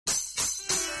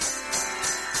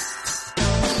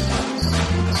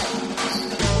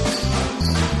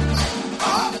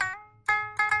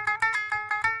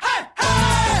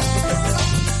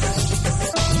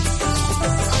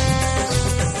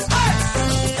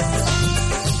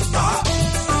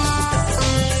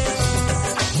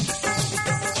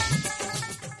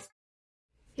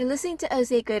listening to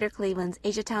OCA Greater Cleveland's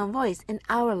Asiatown Voice, an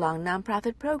hour-long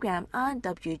nonprofit program on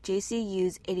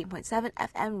WJCU's 80.7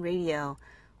 FM radio.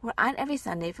 We're on every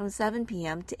Sunday from 7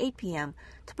 p.m. to 8 p.m.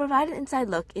 to provide an inside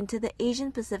look into the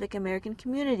Asian Pacific American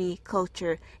community,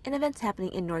 culture, and events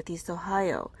happening in Northeast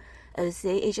Ohio.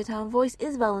 OCA Asiatown Voice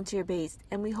is volunteer-based,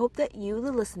 and we hope that you,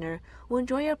 the listener, will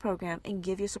enjoy our program and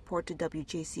give your support to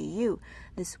WJCU.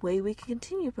 This way we can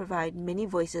continue to provide many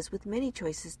voices with many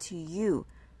choices to you.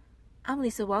 I'm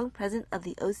Lisa Wong, president of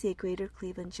the OCA Greater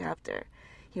Cleveland chapter,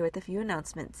 here with a few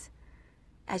announcements.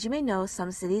 As you may know,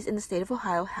 some cities in the state of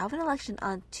Ohio have an election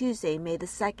on Tuesday, May the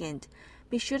 2nd.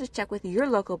 Be sure to check with your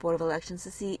local Board of Elections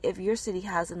to see if your city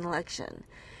has an election.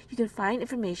 You can find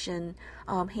information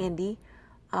handy,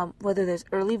 whether there's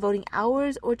early voting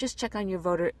hours or just check on your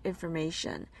voter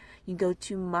information. You can go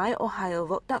to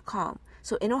myohiovote.com.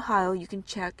 So in Ohio, you can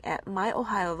check at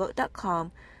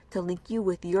myohiovote.com to link you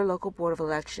with your local Board of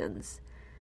Elections.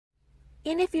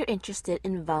 And if you're interested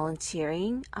in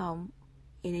volunteering in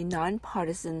a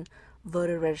nonpartisan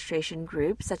voter registration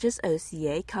group such as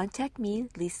OCA, contact me,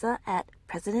 Lisa, at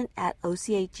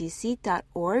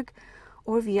president@ocagc.org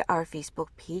or via our Facebook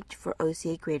page for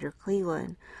OCA Greater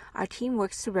Cleveland. Our team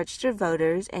works to register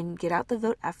voters and get out the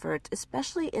vote effort,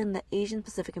 especially in the Asian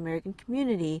Pacific American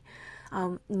community,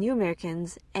 New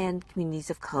Americans, and communities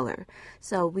of color.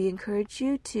 So we encourage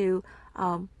you to,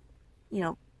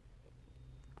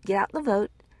 get out the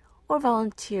vote or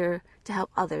volunteer to help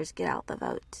others get out the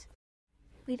vote.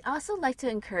 We'd also like to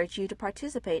encourage you to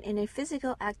participate in a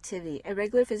physical activity, a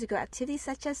regular physical activity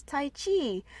such as Tai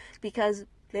Chi, because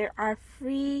there are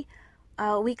free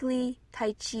weekly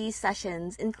Tai Chi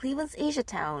sessions in Cleveland's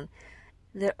Asiatown.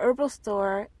 The Herbal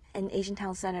Store and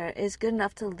Asiatown Center is good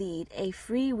enough to lead a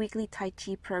free weekly Tai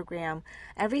Chi program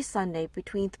every Sunday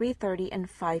between 3:30 and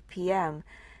 5 p.m.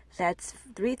 That's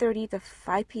 3:30 to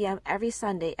 5 p.m. every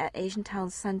Sunday at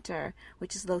Asiatown Center,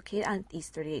 which is located on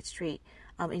East 38th Street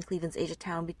in Cleveland's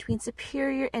Asiatown between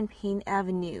Superior and Payne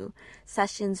Avenue.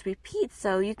 Sessions repeat,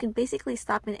 so you can basically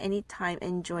stop in any time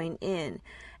and join in.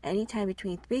 Anytime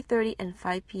between 3:30 and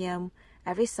 5 p.m.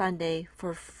 every Sunday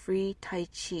for free Tai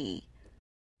Chi.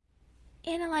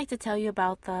 And I'd like to tell you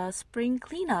about the spring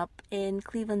cleanup in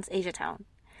Cleveland's Asiatown.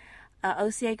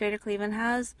 OCA Greater Cleveland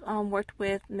has worked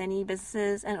with many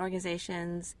businesses and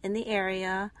organizations in the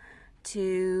area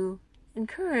to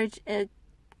encourage a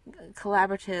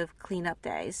collaborative cleanup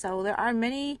day. So there are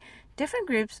many different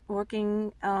groups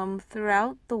working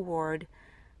throughout the ward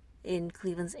in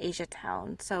Cleveland's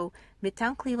Asiatown. So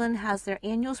Midtown Cleveland has their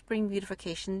annual Spring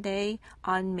Beautification Day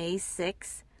on May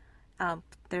 6th.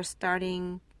 They're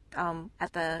starting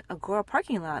at the Agora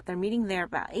parking lot. They're meeting there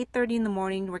about 8:30 in the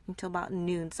morning, working till about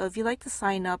noon. So if you'd like to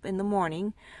sign up in the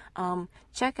morning,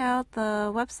 check out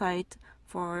the website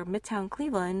for Midtown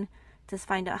Cleveland to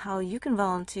find out how you can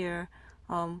volunteer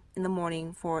in the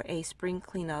morning for a spring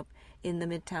cleanup in the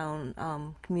Midtown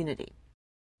community.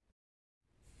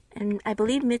 And I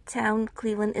believe Midtown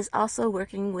Cleveland is also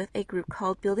working with a group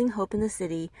called Building Hope in the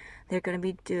City. They're going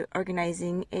to be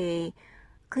organizing a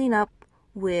cleanup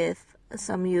with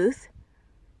some youth,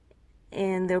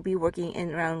 and they'll be working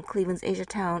in around Cleveland's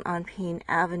Asiatown on Payne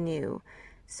Avenue.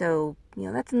 So,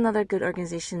 that's another good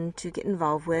organization to get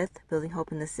involved with, Building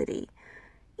Hope in the City.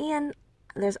 And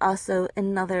there's also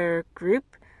another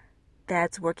group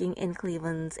that's working in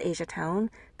Cleveland's Asiatown.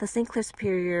 The St. Clair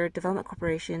Superior Development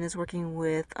Corporation is working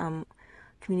with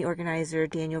community organizer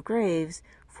Daniel Graves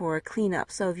for a cleanup.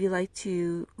 So if you'd like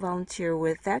to volunteer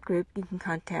with that group, you can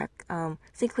contact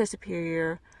St. Clair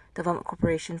Superior Development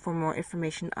Corporation for more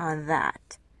information on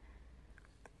that.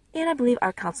 And I believe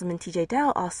our Councilman TJ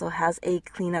Dow also has a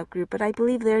cleanup group, but I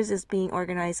believe theirs is being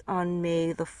organized on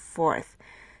May the 4th.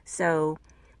 So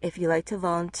if you'd like to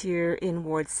volunteer in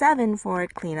Ward 7 for a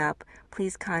cleanup,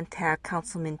 please contact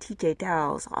Councilman TJ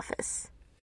Dow's office.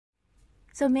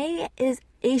 So May is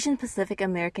Asian Pacific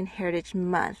American Heritage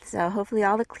Month, so hopefully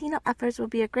all the cleanup efforts will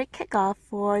be a great kickoff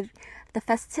for the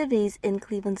festivities in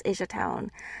Cleveland's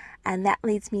Asiatown. And that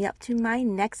leads me up to my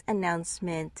next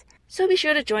announcement. So be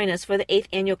sure to join us for the 8th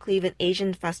Annual Cleveland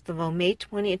Asian Festival, May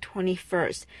 20th and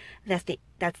 21st. That's the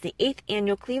 8th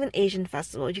Annual Cleveland Asian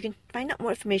Festival. You can find out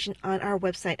more information on our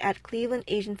website at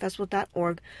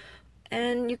clevelandasianfestival.org.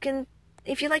 And you can,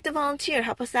 if you'd like to volunteer,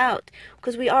 help us out,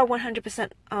 because we are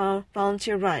 100%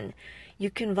 volunteer run.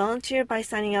 You can volunteer by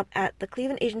signing up at the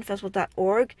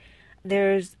clevelandasianfestival.org.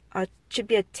 There's should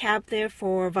be a tab there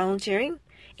for volunteering.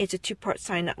 It's a two-part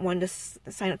sign-up. One to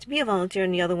sign up to be a volunteer,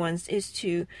 and the other one is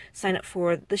to sign up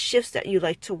for the shifts that you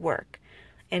like to work.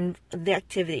 and the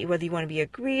activity, whether you want to be a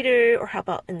greeter or help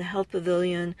out in the health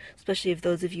pavilion, especially if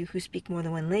those of you who speak more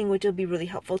than one language, it'll be really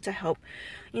helpful to help.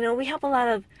 We help a lot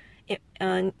of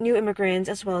new immigrants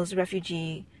as well as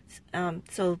refugees.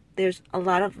 So there's a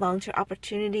lot of volunteer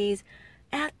opportunities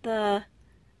at the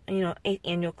 8th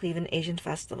Annual Cleveland Asian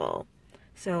Festival.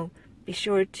 So be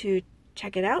sure to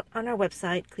check it out on our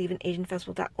website,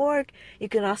 clevelandasianfestival.org. You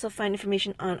can also find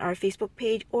information on our Facebook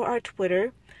page or our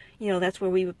Twitter. That's where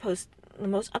we would post the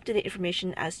most up-to-date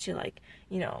information as to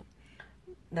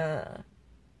the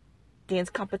dance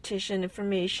competition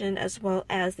information as well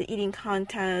as the eating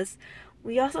contest.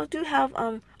 We also do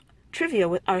have trivia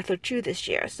with Arthur Chu this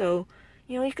year. So,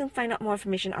 you can find out more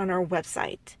information on our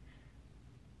website.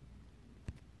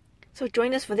 So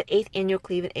join us for the 8th Annual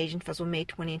Cleveland Asian Festival, May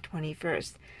 20 and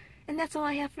 21st. And that's all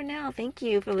I have for now. Thank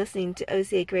you for listening to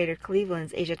OCA Greater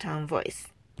Cleveland's Asiatown Voice.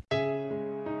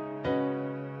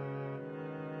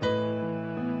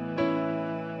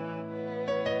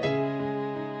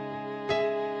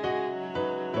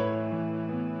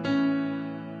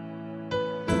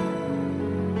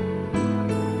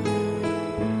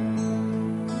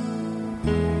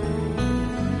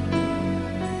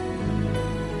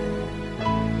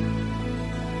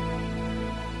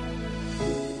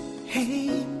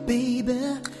 Hey baby,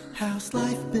 how's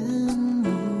life been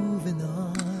moving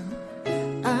on?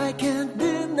 I can't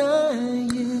deny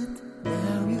it,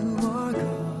 now you are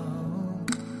gone.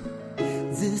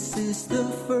 This is the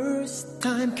first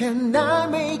time, can I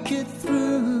make it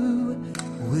through?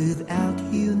 Without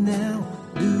you now,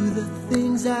 do the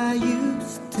things I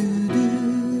used to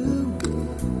do.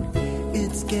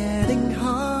 It's getting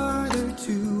harder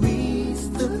to ease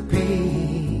the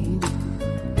pain.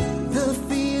 The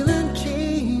feeling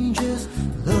changes,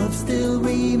 love still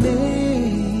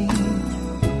remains.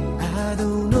 I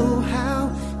don't know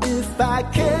how, if I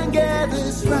can get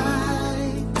this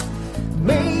right.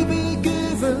 Maybe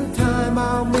given time,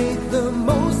 I'll make the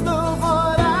most of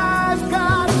what I've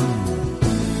got.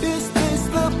 Is this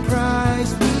the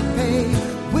price we pay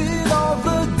with all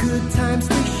the good times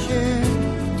we shared?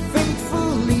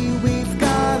 Faithfully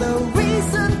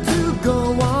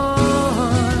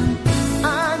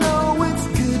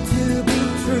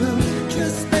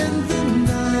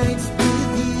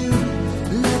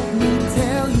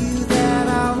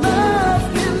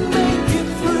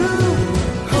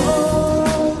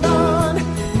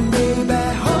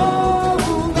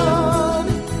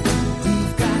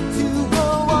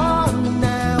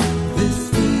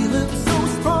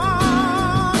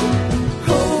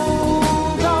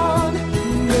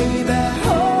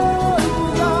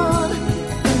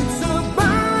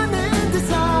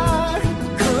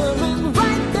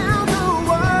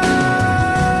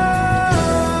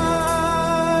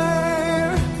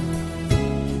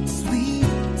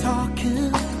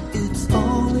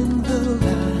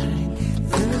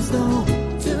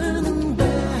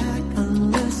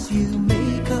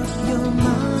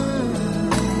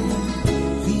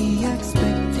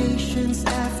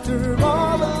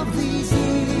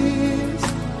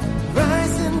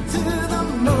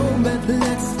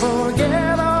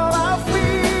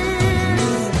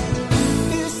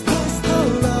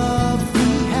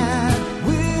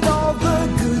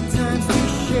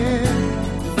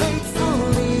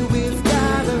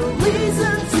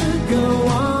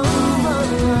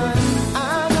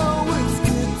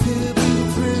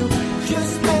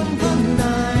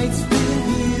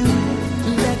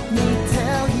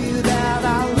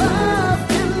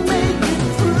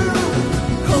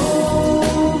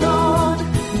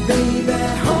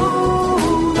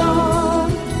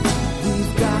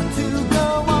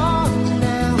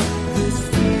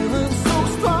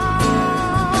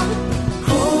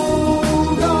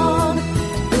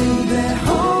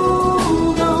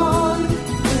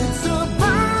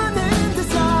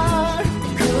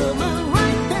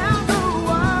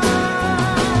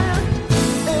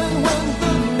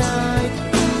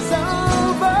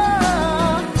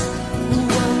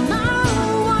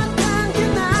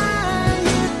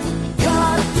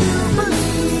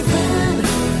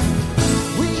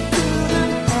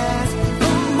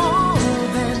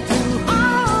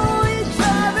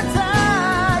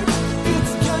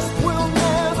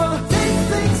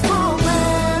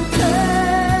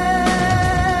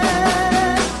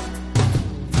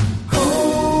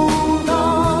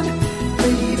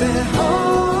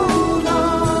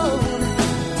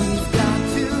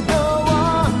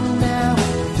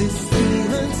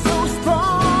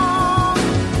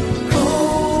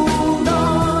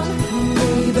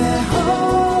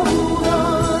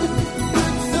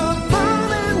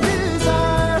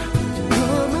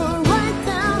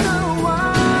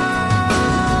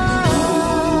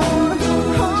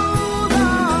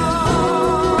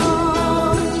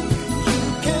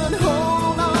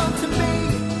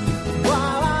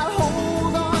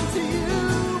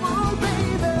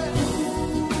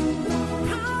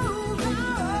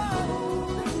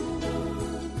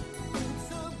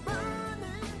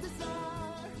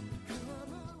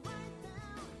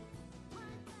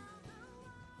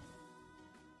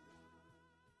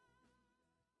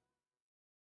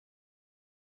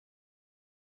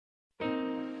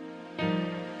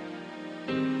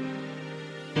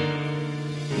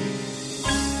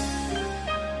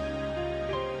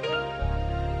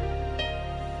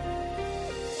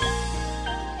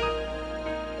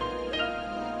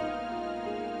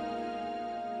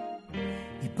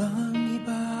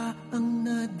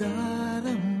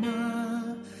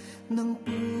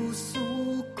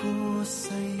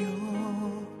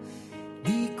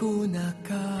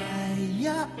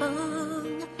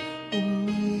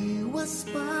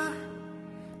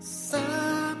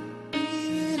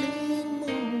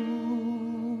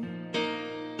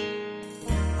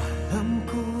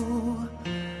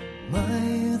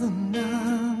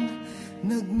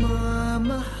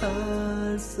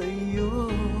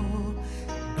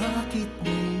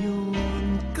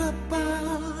ngayon ka pa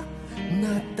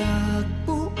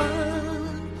natagpuan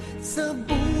sa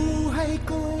buhay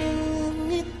kong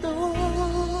ito.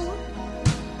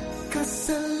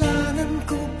 Kasalanan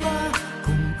ko ba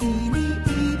kung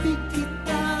iniibig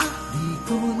kita? Di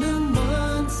ko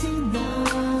naman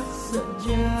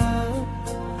sinasadya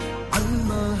ang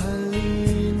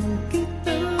mahalin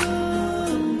kita.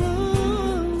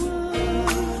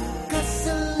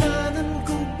 Kasalanan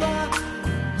ko ba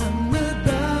kung ang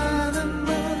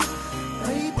nadarama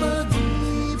ay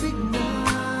pag-ibig na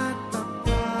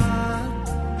tapat?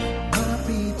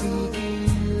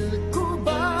 Mapipigil ko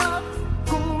ba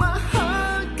kung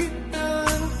mahal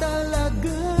kitang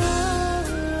talaga?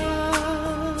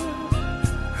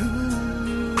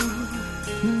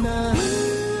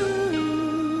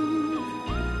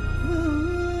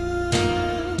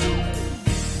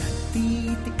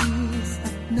 Titiis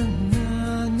at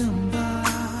nangangamba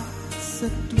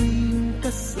sa tuwing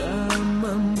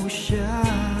kasama mo siya.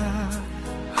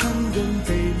 Hanggang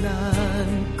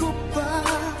kailan ko pa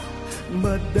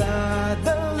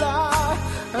madadala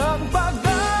ang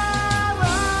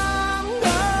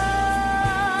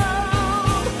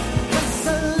pag-aaramdam?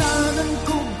 Kasalanan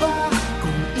ko ba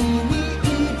kung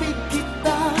iniibig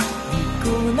kita? Di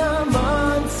ko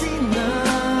naman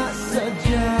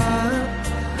sinasadya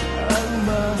ang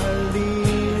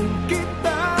mahalin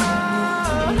kita.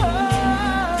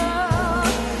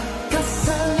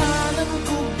 Kasalanan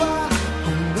ko ba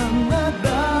kung ang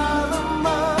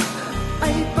nadarama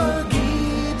ay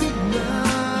pag-ibig na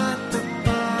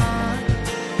tapat?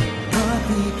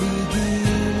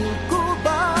 Mapipigil ko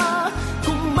ba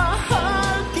kung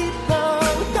mahal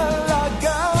kitang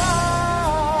talaga?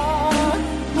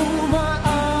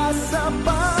 Umaasa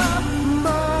pa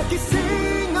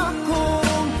magising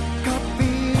akong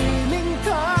kapiling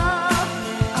ka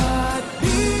at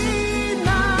di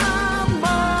na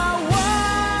mawawalay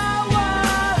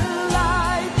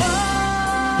pa.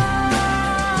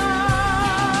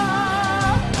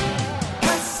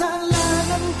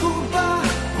 Kasalanan ko ba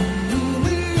kung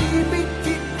iniibig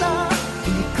kita?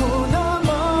 Di ko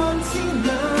naman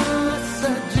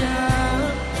sinasadya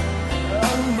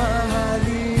ang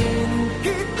mahalin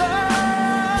kita.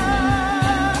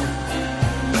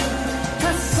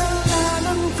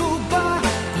 Kasalanan ko ba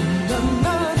kung ang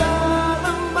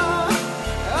nadarama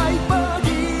ay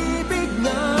pag-ibig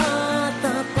na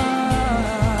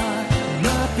tapat?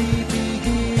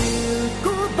 Mapipigil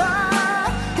ko ba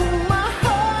kung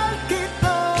mahal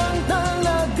kitang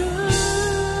talaga?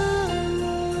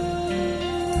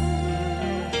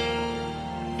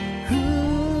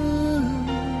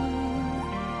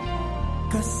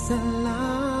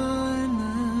 Kasalanan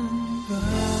ba?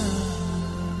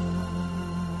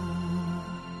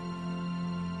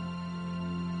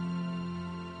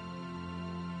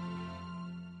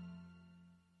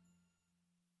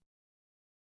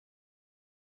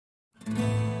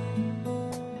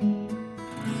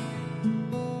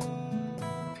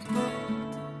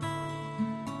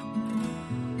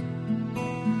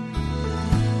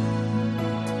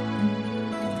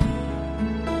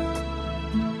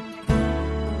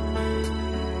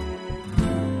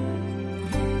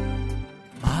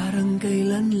 Parang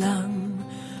kailan lang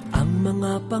ang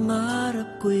mga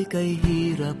pangarap ko'y kay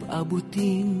hirap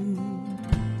abutin.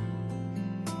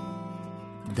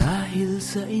 Dahil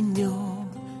sa inyo,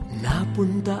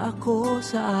 napunta ako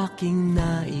sa aking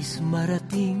nais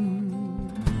marating.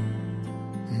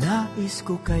 Nais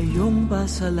ko kayong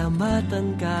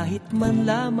pasalamatan kahit man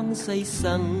lamang sa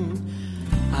isang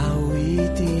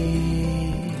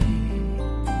awitin.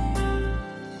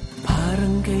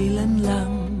 Parang kailan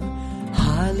lang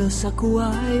halos ako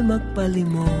ay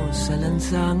magpalimos sa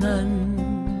lansangan.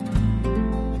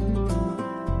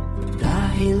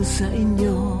 Dahil sa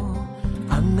inyo,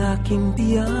 ang aking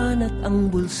tiyan at ang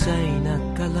bulsa'y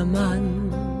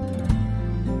nagkalaman.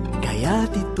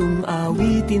 Kaya't itong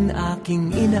awitin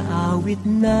aking inaawit,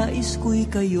 nais ko'y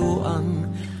kayo ang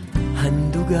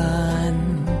handugan.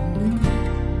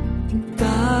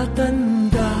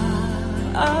 Tatanda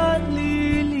at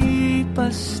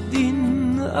lilipas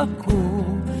din ako,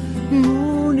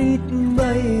 ngunit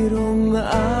mayroong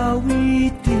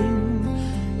awitin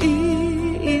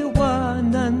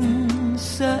iiwanan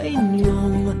sa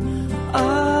inyong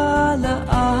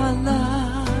alaala.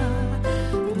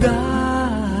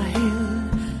 Dahil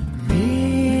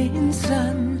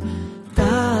minsan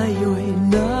tayo'y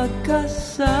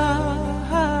nagkasama.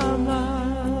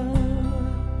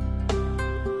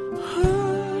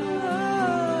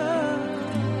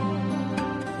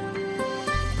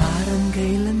 Parang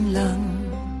kailan lang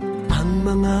ang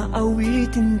mga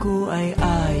awitin ko ay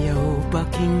ayaw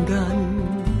pakinggan.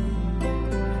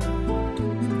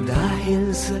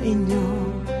 Dahil sa inyo,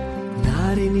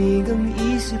 narinig ang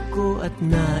isip ko at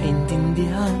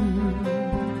naintindihan.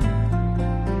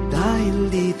 Dahil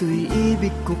dito'y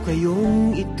ibig ko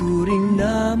kayong ituring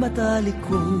na matalik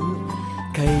kong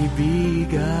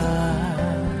kaibigan.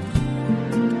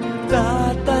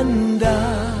 Tatanda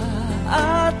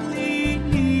at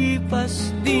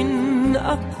lilipas din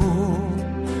ako,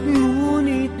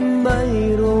 ngunit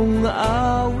mayroong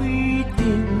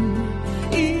awitin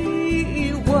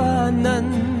iiwanan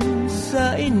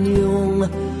sa inyong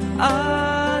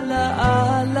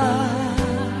alaala.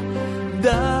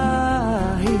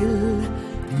 Dahil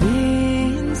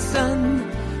minsan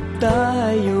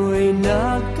tayo'y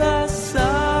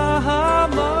nagkasama.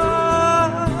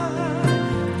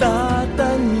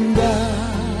 Tatanda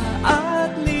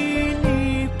at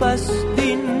lilipas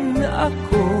din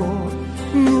ako,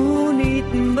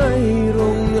 ngunit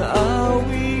mayroong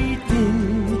awitin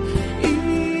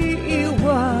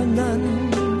iiwanan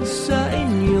sa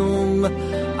inyong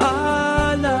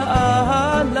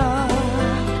alaala.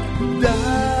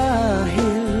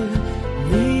 Dahil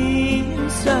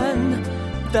minsan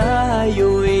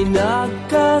tayo'y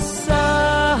nagkasama.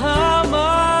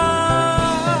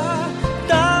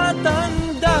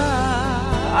 Tatanda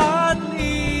at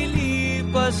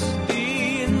lilipas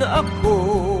din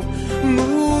ako,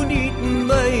 ngunit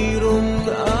mayroong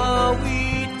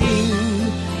awiting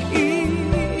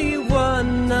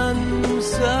iiwanan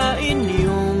sa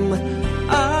inyong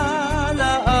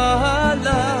alaala.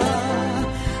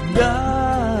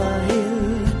 Dahil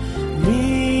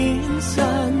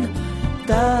minsan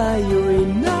tayo'y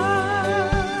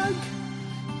nagkasama.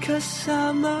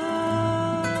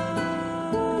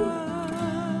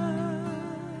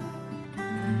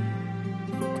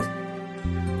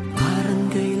 Parang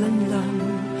kailan lang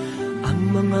ang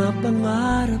mga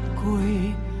pangarap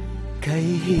ko'y kay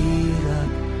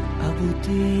hirap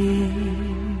abutin.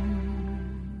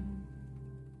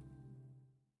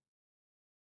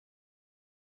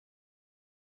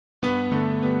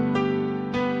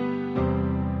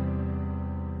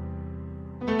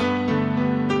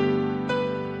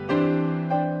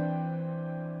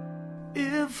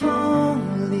 If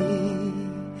only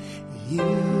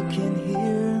you can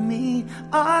hear me,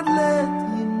 I'd let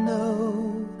you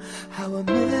know how I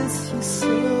miss you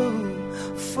so.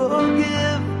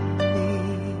 Forgive me,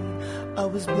 I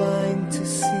was blind to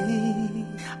see.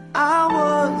 I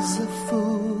was a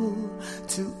fool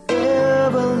to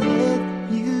ever let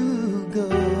you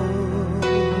go.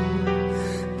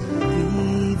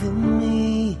 Believe in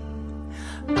me,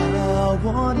 I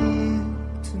want you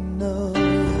to know.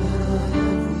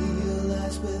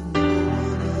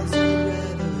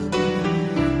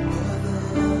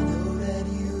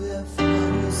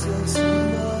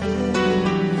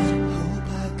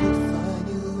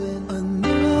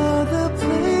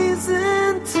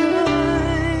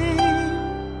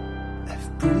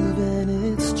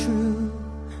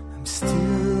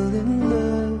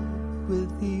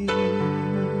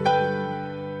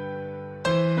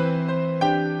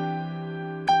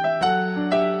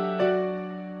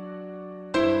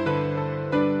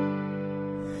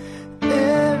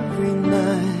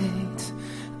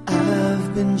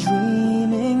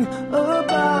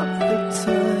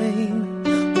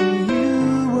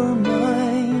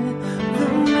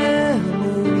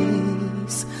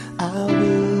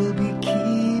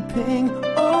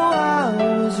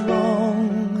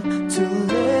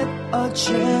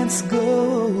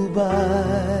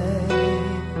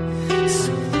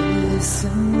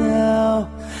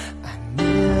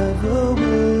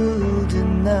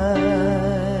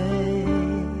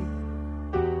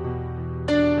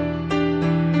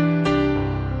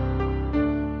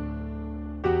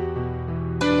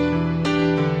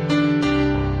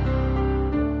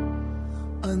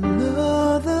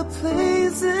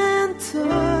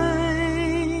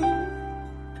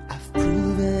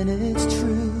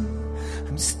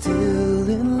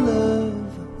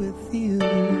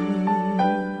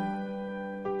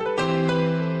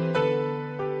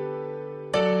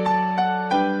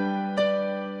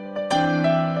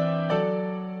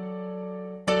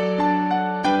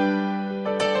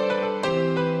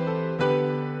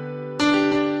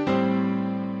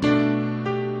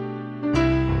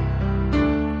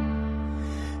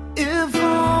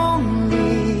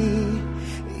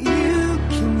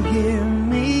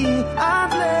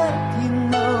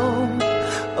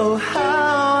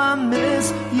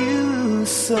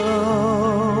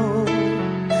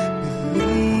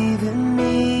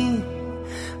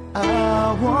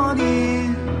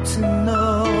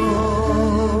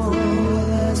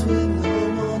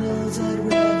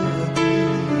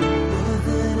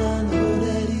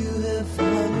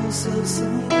 of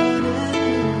someone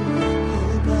else.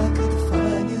 Hope I could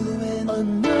find you in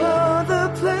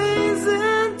another place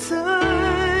and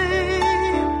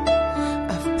time.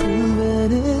 I've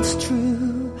proven it's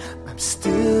true, I'm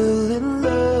still in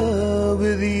love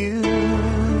with you.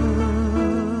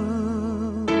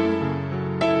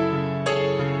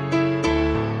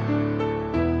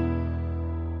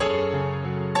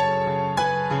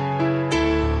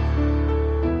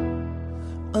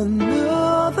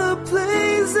 Another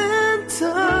place and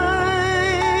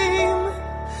time.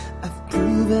 I've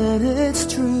proven it's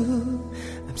true,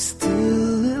 I'm still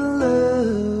in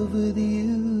love with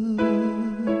you.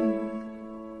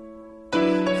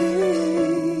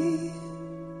 Hey.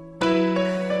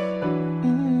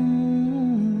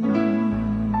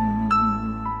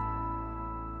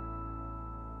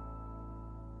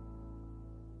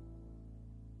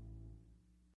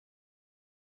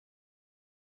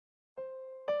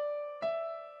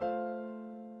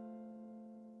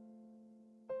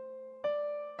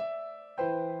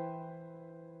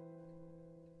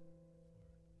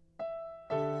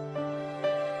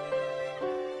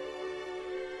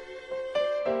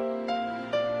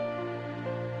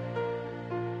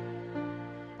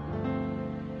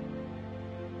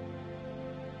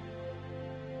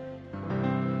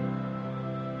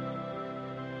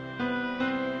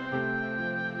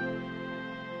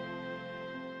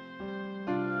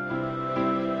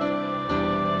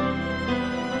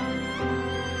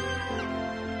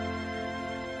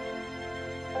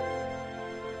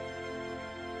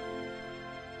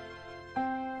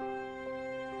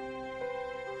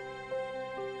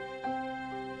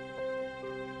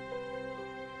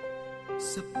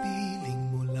 Sa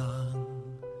piling mo lang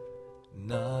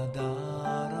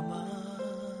nadarama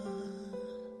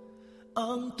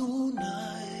ang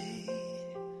tunay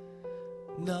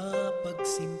na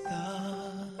pagsinta.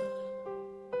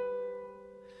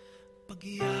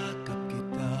 Pagyakap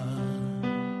kita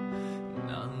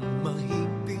ng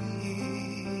mahigpit,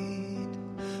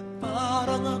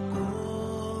 parang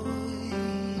ako'y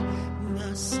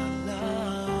nasa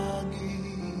langit.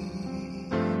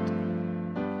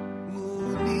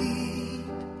 Ngunit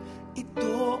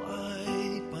ito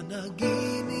ay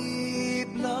panaginip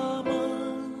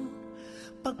lamang,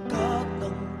 pagkat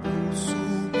ang puso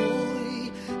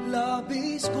mo'y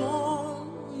labis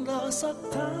kong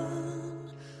nasaktan.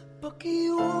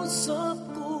 Pakiusap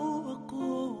ko, ako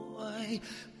ay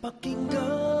pakinggan.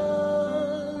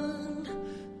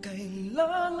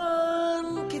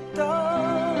 Kailangan kita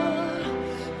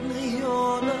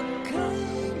ngayon at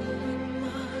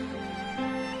kailanman.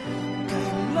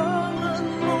 Kailangan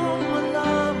mong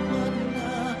malaman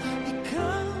na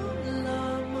ikaw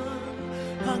lamang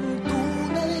ang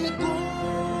tunay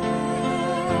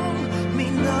kong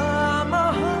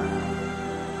minamahal.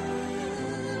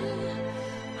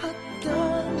 At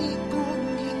dami kong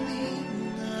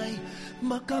hiling ay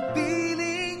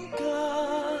makapiling ka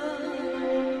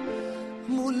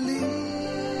muli.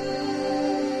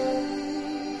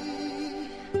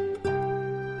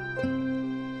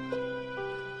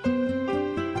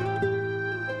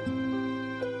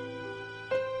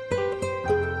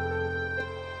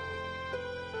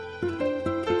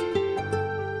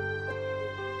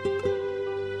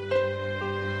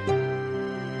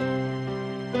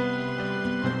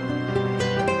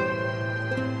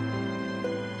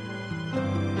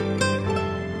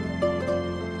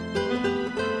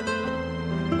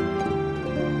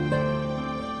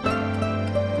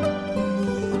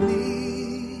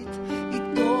 Ngunit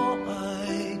ito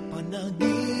ay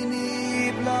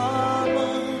panaginip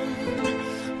lamang,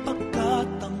 pagkat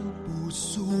ang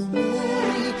puso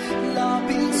mo'y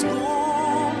labis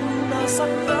kong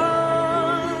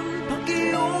nasaktan.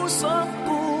 Pakiusap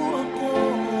ko, ako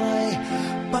ay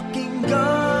pakinggan.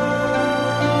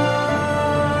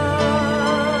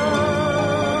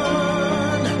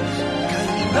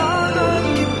 Kailangan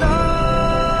kita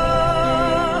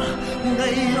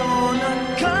ngayon at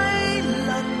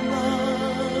kailanman.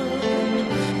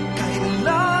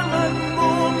 Kailangan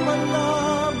mo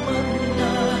malaman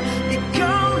na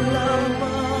ikaw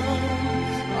lamang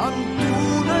ang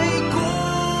tunay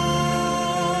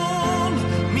kong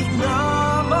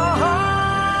minamahal.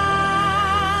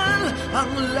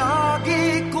 Ang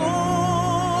lagi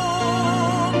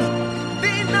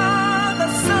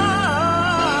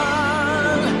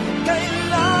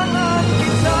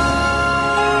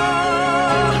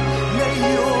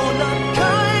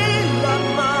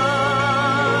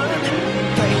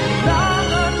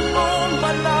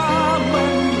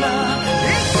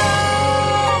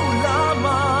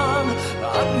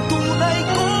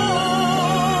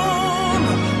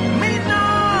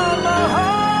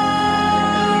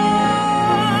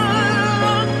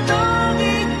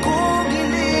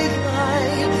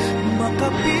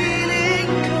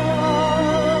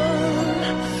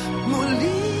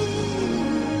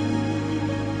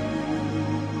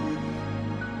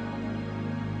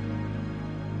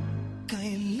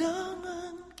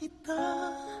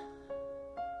있다.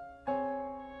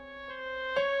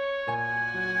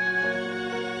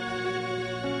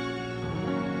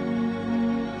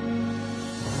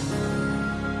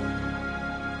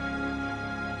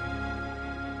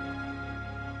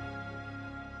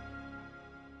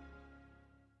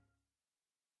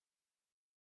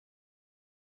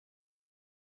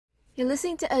 You're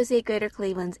listening to OCA Greater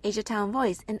Cleveland's Asiatown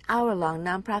Voice, an hour-long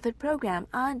nonprofit program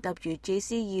on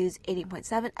WJCU's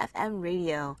 80.7 FM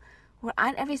radio. We're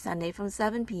on every Sunday from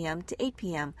 7 p.m. to 8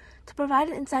 p.m. to provide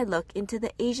an inside look into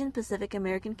the Asian Pacific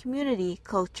American community,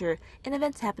 culture, and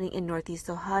events happening in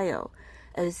Northeast Ohio.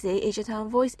 OCA Asiatown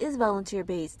Voice is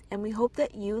volunteer-based, and we hope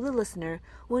that you, the listener,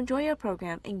 will enjoy our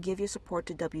program and give your support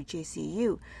to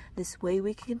WJCU. This way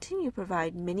we can continue to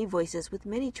provide many voices with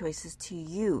many choices to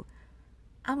you.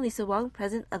 I'm Lisa Wong,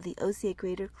 president of the OCA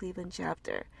Greater Cleveland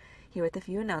chapter, here with a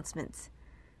few announcements.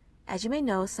 As you may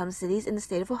know, some cities in the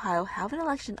state of Ohio have an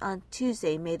election on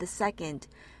Tuesday, May the 2nd.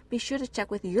 Be sure to check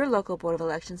with your local Board of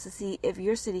Elections to see if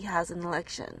your city has an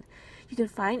election. You can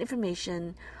find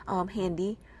information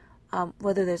handy,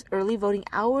 whether there's early voting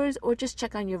hours or just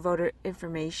check on your voter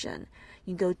information.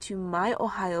 You can go to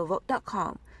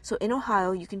myohiovote.com. So in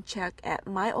Ohio, you can check at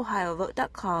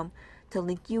myohiovote.com to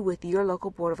link you with your local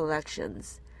Board of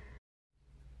Elections.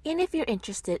 And if you're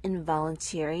interested in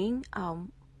volunteering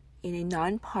in a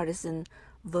nonpartisan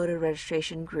voter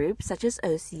registration group such as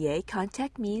OCA,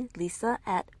 contact me, Lisa,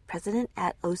 at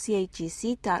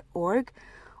president@ocagc.org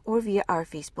or via our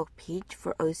Facebook page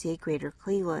for OCA Greater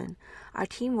Cleveland. Our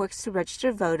team works to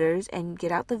register voters and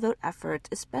get out the vote effort,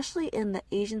 especially in the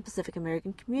Asian Pacific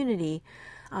American community,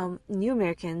 New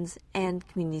Americans, and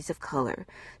communities of color.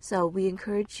 So we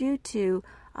encourage you to,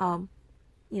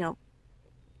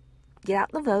 get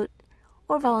out the vote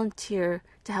or volunteer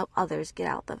to help others get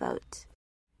out the vote.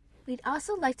 We'd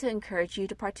also like to encourage you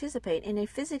to participate in a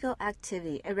physical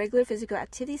activity, a regular physical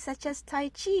activity such as Tai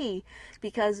Chi,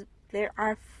 because there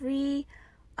are free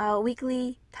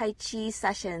weekly Tai Chi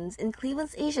sessions in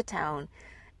Cleveland's Asiatown.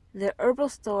 The Herbal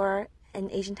Store and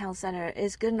Asiatown Center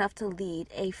is good enough to lead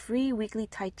a free weekly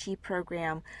Tai Chi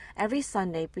program every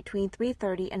Sunday between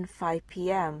 3:30 and 5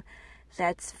 p.m.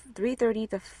 That's 3:30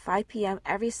 to 5 p.m.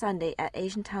 every Sunday at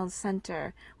Asiatown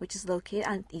Center, which is located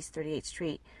on East 38th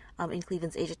Street in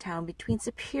Cleveland's Asiatown between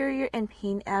Superior and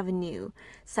Payne Avenue.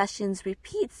 Sessions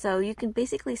repeat, so you can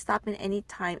basically stop in any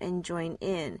time and join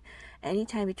in.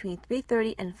 Anytime between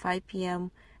 3:30 and 5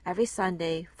 p.m. every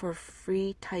Sunday for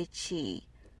free Tai Chi.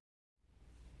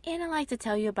 And I'd like to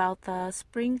tell you about the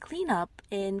spring cleanup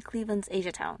in Cleveland's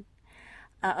Asiatown.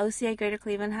 OCA Greater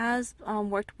Cleveland has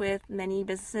worked with many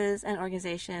businesses and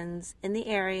organizations in the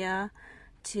area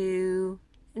to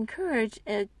encourage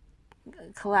a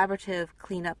collaborative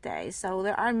cleanup day. So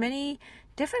there are many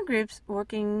different groups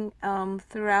working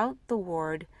throughout the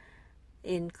ward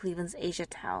in Cleveland's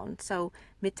Asiatown. So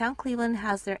Midtown Cleveland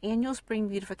has their annual Spring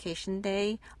Beautification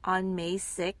Day on May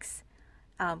 6th.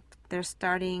 They're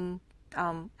starting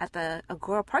at the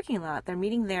Agora parking lot. They're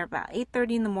meeting there about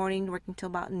 8:30 in the morning, working till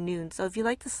about noon. So if you'd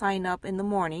like to sign up in the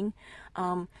morning,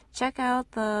 check out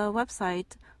the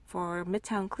website for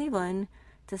Midtown Cleveland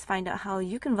to find out how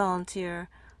you can volunteer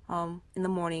in the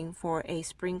morning for a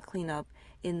spring cleanup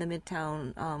in the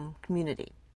Midtown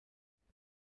community.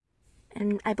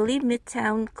 And I believe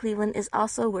Midtown Cleveland is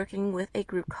also working with a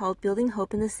group called Building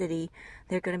Hope in the City.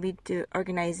 They're going to be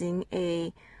organizing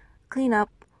a cleanup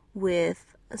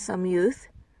with some youth,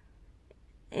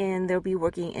 and they'll be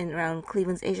working in around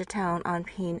Cleveland's Asiatown on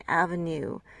Payne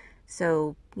Avenue.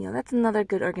 So, that's another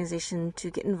good organization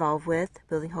to get involved with,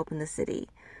 Building Hope in the City.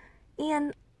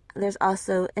 And there's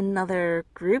also another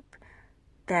group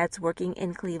that's working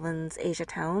in Cleveland's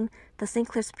Asiatown. The St.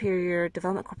 Clair Superior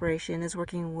Development Corporation is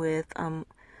working with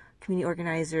community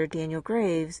organizer Daniel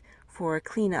Graves for a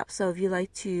cleanup. So if you'd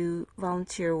like to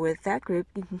volunteer with that group,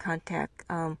 you can contact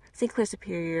St. Clair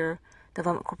Superior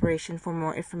Development Corporation for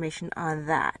more information on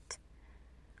that.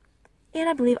 And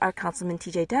I believe our Councilman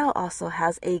TJ Dow also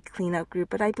has a cleanup group,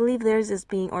 but I believe theirs is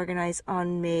being organized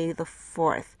on May the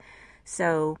 4th.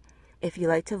 So if you'd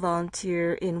like to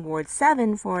volunteer in Ward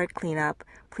 7 for a cleanup,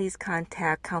 please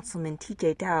contact Councilman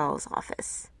TJ Dow's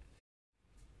office.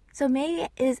 So May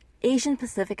is Asian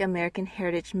Pacific American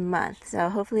Heritage Month, so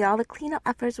hopefully all the cleanup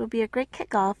efforts will be a great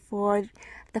kickoff for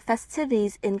the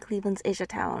festivities in Cleveland's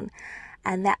Asiatown.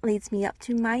 And that leads me up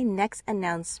to my next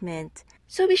announcement.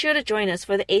 So be sure to join us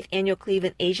for the 8th Annual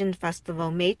Cleveland Asian Festival,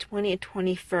 May 20th and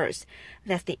 21st.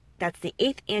 That's the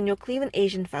 8th Annual Cleveland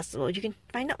Asian Festival. You can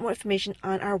find out more information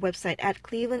on our website at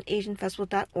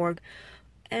clevelandasianfestival.org.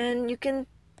 And you can,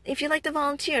 if you'd like to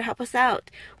volunteer, help us out,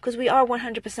 because we are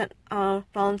 100%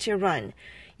 volunteer run.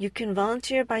 You can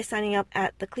volunteer by signing up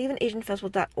at the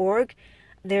clevelandasianfestival.org.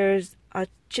 There's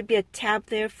should be a tab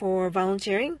there for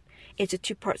volunteering. It's a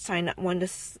two-part sign up. One to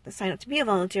sign up to be a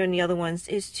volunteer, and the other one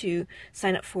is to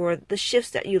sign up for the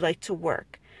shifts that you like to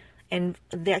work and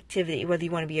the activity, whether you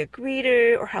want to be a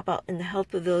greeter or help out in the health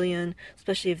pavilion,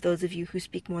 especially if those of you who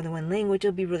speak more than one language.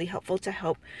 It'll be really helpful to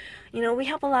help. We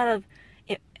help a lot of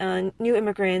new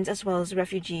immigrants as well as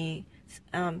refugees.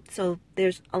 So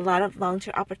there's a lot of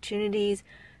volunteer opportunities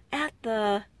at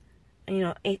the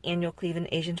 8th Annual Cleveland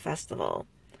Asian Festival.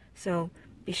 So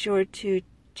be sure to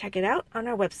check it out on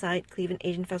our website,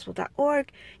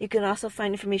 clevelandasianfestival.org. You can also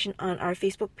find information on our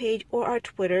Facebook page or our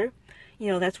Twitter.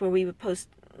 That's where we would post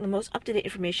the most up-to-date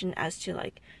information as to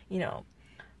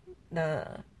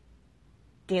the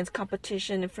dance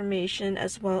competition information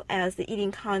as well as the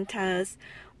eating contest.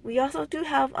 We also do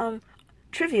have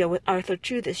trivia with Arthur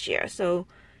Chu this year. So,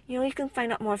 you can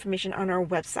find out more information on our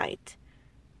website.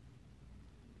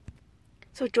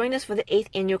 So join us for the 8th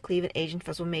Annual Cleveland Asian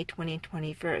Festival, May 20 and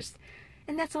 21st.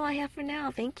 And that's all I have for now.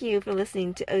 Thank you for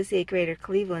listening to OCA Greater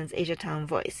Cleveland's Asiatown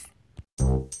Voice.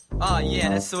 Oh, yeah,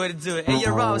 that's the way to do it. Hey,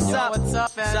 yo, Rob, what's up? What's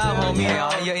up, man? What's up,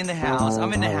 homie? You're in the house.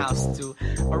 I'm in the house, too.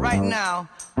 But right now,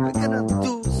 we're gonna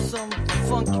do some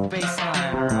funky bass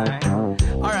line, alright?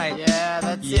 Alright. Yeah,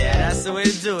 that's it. Yeah, that's the way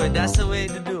to do it. That's the way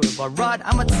to do it. But, Rod,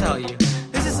 I'm gonna tell you.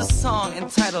 This is a song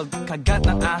entitled Kagat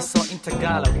ng Aso in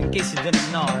Tagalog, in case you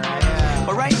didn't know, right? Yeah.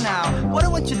 But right now, what I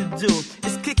want you to do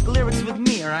is kick lyrics with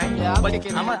me, alright? Yeah, I'm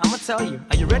kicking I'm gonna tell you.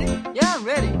 Are you ready? Yeah, I'm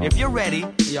ready. If you're ready,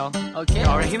 yo. Okay,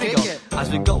 Alright, here we let's go. take it.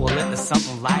 As we go, we'll let the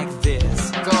something like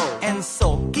this. Go. And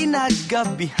so,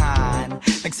 kinagabihan,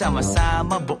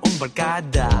 nagsama-sama buong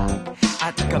barkada.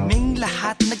 At kaming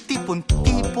lahat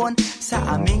nagtipon-tipon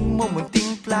sa aming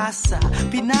mumunting plaza.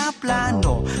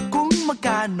 Pinaplano kung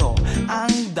magkano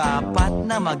ang dapat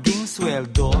na maging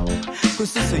sweldo. Kung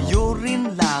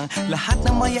susuyurin lang lahat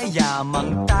ng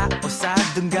mayayamang tao sa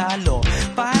Dunggalo.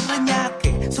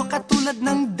 Paranaque, so katulad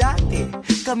ng dati,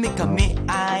 kami-kami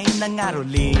ay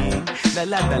nangaroling.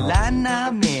 Dala-dala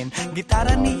namin,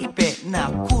 gitara ni Ipe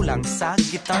na kulang sa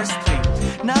guitar string.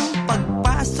 Nang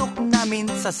pagpasok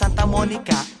namin sa Santa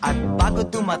Monica at bago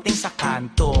dumating sa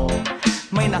kanto,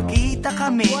 may nakita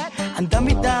kami, ang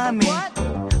dami-dami,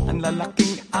 ang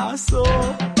lalaking aso.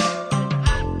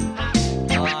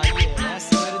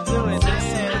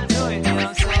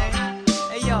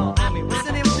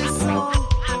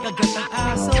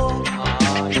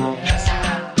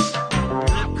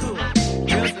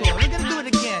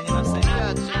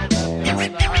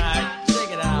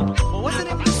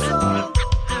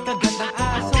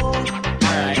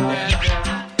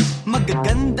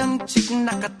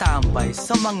 Nakatambay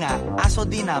sa mga aso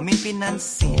di namin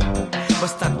pinansin.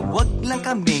 Basta't wag lang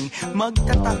kaming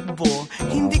magtatakbo,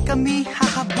 hindi kami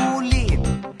hahabulin.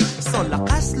 So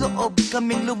lakas loob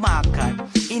kaming lumakad,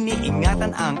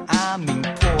 iniingatan ang aming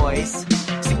poise.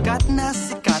 Sikat na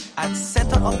sikat at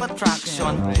center of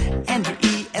attraction, Andrew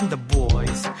E. and the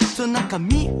boys. So nang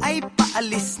kami ay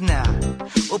paalis na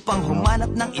upang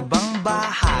humanap ng ibang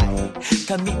bahay,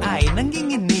 kami ay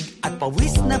nanginginig at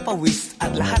pawis na pawis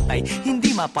at lahat ay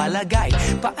hindi mapalagay.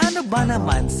 Paano ba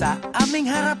naman sa aming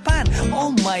harapan?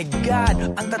 Oh my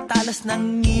God, ang tatalas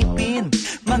ng ngipin.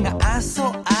 Mga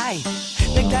aso ay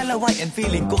naglalaway and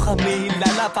feeling ko kami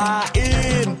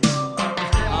lalapain.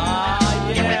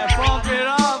 Yeah, pump it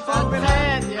up, pump it up.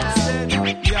 Yeah.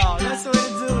 Yo, that's the way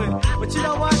to do it. But you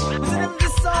know what? What's the name of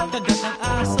this song? Kagat ng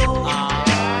aso.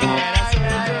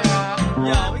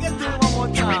 Yo, we gotta do it one more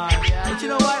time. But you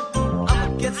know what? I'm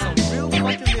gonna get some real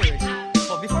fucking lyrics.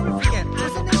 But before we forget,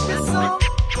 what's the name of this song?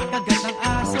 Kagat ng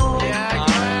aso.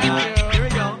 Here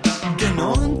we go.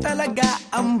 Ganon talaga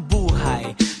ang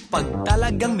buhay pag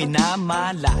talagang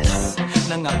minamalas.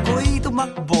 Nang ako'y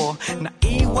tumakbo,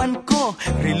 naiwan ko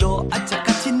relo at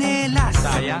saka tsinelas.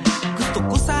 Sayang. Gusto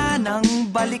ko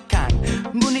sanang balikan,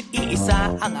 ngunit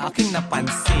iisa ang aking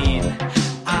napansin.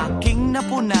 Aking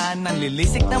napunan ng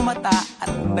lilisik na mata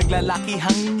at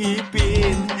naglalakihang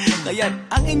ngipin. Kaya't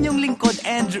ang inyong lingkod,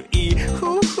 Andrew E.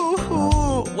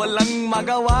 Walang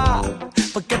magawa.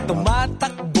 Pagkat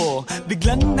tumatakbo,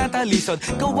 biglang natalisod,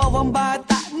 kawawang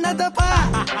bata nadapa.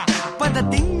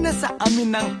 Padating na sa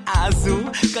amin ng aso,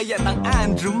 kaya't ang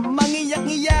Andrew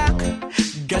mangiyak-iyak.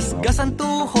 Gasgas ang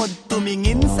tuhod,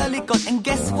 tumingin sa likod, and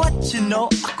guess what, you know,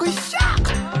 ako'y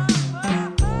shock.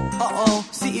 Oo,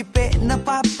 si Ipe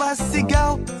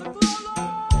napapasigaw.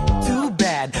 Too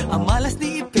bad, ang malas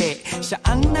ni Ipe, siya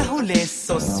ang nahuli,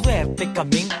 so swerte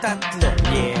kaming tatlo,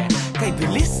 yeah. Kay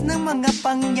bilis ng mga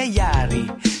pangyayari,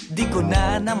 di ko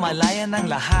na namalayan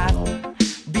ang lahat.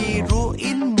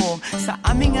 Biruin mo sa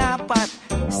aming apat,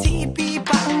 si Ipe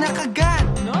pa ang kakagat.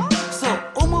 So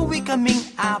umuwi kaming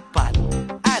apat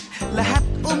at lahat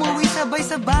umuwi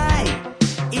sabay-sabay.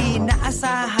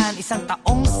 Inaasahan isang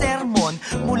taong sermon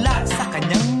mula sa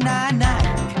kanyang nanay.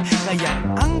 Kaya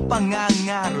ang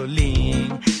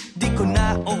pangangaroling di ko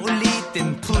na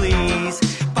uulitin please,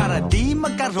 para di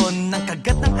magkaroon ng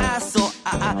kagat ng aso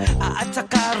at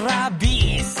saka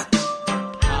rabies.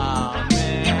 Oh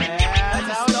man, that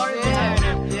was it.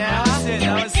 Yeah,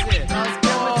 that was it.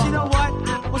 But you know what?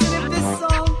 What's the name of this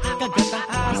song? Kagat ng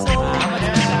aso.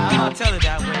 I'm gonna tell it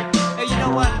that way. Hey, you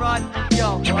know what, Rod?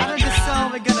 Yo, after this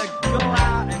song, we're gonna go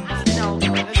out and, let's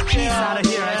peace out of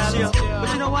here and chill.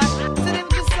 But you know what? What's the name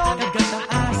of this song? Kagat ng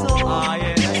aso. Oh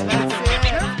yeah, that's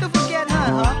it. Don't forget,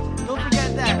 huh? Don't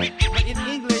forget that. But in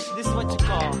English, this is what you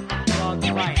call dog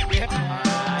fight.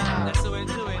 Alright, that's the way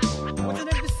to do it. What's the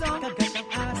name of this song? Kagat ng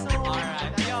aso.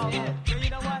 Alright, yo, you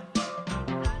know what?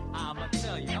 I'ma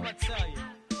tell you.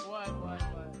 What?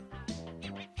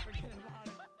 Forget about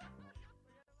it.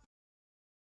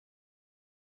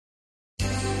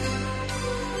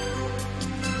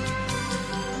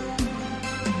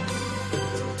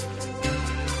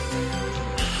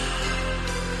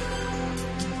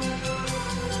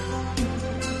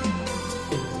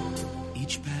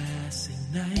 Each passing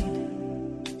night,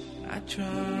 I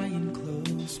try and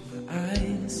close my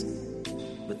eyes,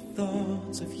 but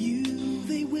thoughts of you,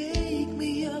 they wake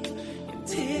me up and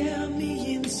tear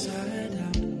me inside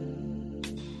out.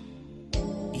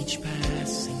 Each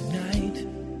passing night,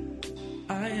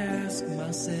 I ask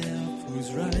myself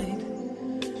who's right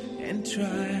and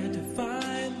try to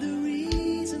find the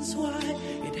reasons why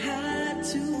it had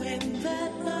to end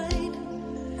that night.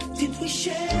 Did we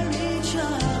share each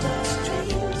other's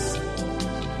dreams?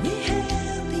 We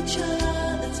held each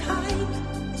other tight,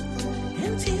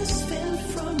 and tears fell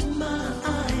from my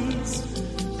eyes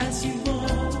as you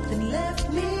walked and left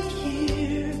me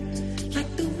here. Like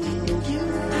the wind, you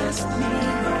passed me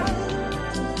by.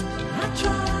 I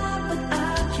try, but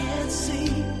I can't see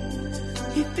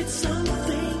if it's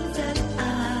something that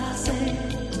I said.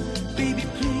 Baby,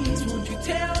 please, won't you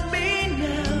tell me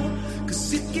now?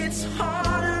 'Cause it gets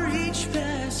harder each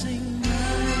passing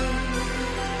night.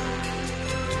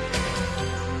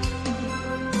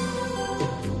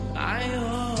 I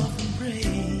often pray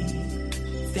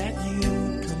that you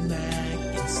come back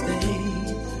and stay.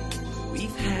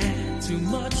 We've had too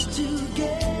much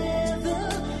together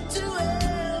to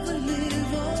ever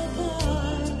live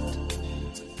apart.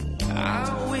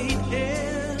 I'll wait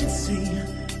and see,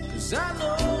 'cause I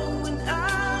know and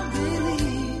I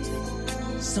believe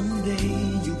someday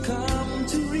you'll come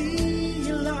to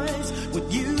realize what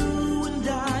you and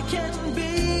I can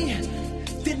be.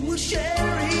 Then we'll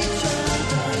share each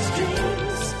other's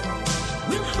dreams.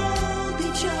 We'll hold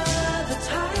each other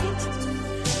tight.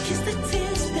 Kiss the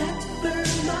tears that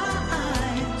burn my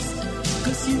eyes.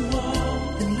 'Cause you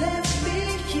walked and left me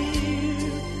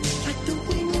here. Like the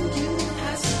wind, you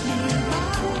passed me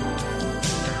by.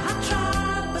 I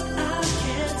tried, but I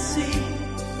can't see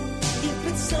if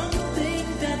it's something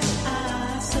that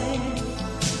I say.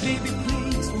 Baby,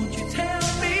 please, won't you tell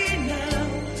me now?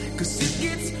 'Cause it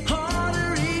gets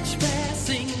harder each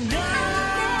passing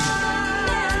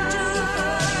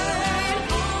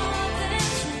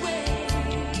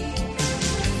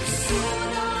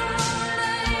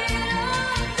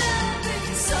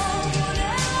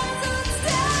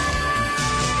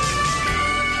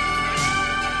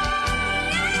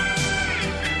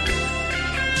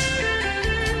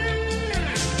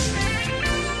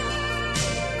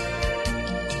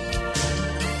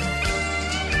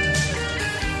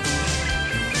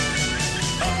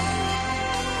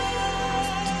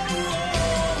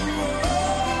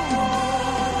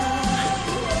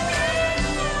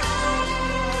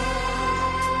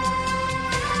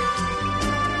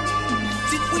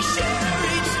Did we share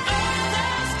each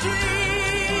other's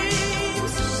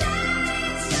dreams?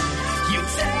 You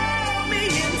tell me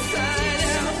inside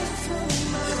out.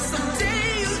 Someday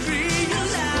you'll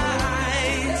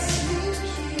realize,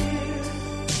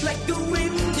 like the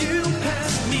wind, you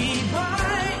passed me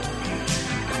by.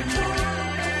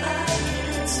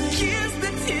 Here's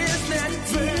the tears that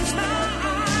burn my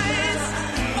eyes.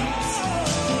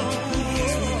 Oh,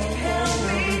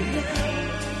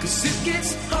 'cause it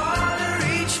gets harder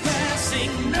each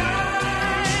passing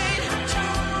night.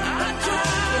 I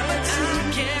try, but I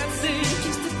can't see.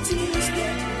 Just the tears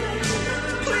that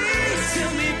burn. Please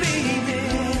tell me, baby.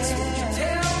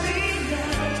 Tell me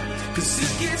now. 'Cause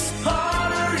it gets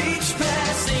harder each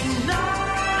passing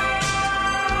night.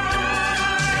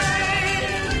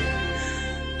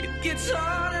 It gets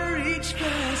harder each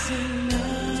passing night.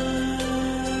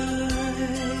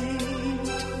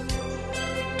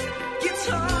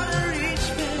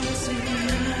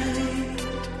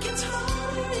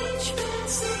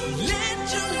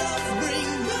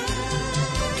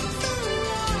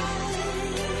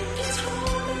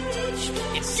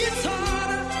 gets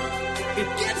harder. It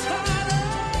gets harder.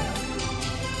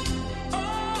 Oh,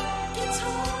 it gets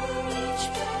harder each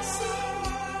passing.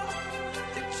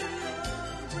 That your love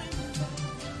brings back to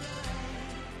life.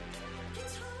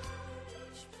 Gets harder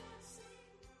each passing.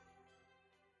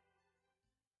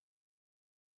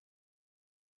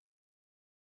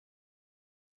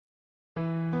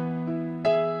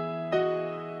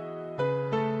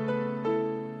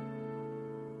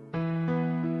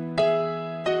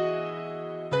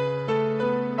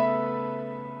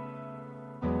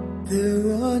 There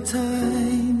are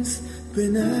times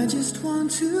when I just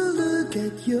want to look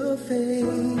at your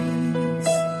face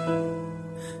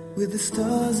with the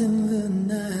stars in the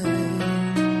night.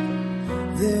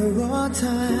 There are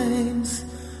times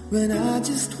when I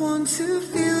just want to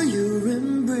feel your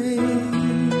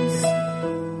embrace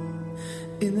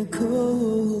in the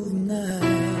cold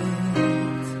night.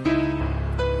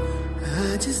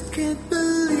 I just can't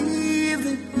believe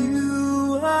that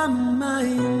you are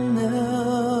mine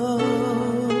now.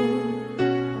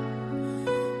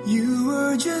 You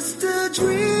were just a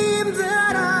dream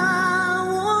that I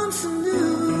once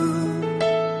knew.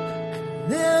 I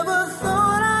never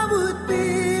thought I would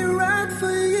be right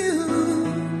for you.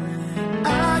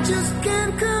 I just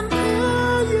can't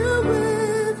compare you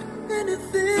with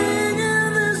anything in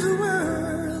this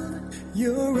world.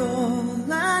 You're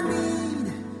all I need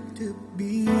to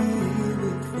be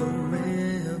with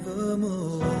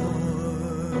forevermore.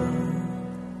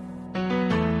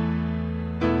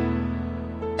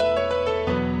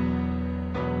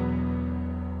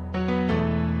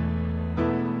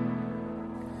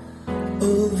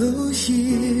 All those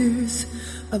years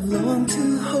I've longed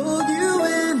to hold you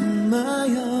in my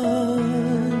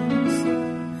arms.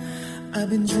 I've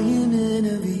been dreaming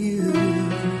of you.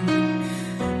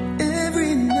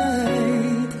 Every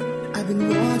night I've been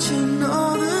watching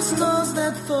all the stars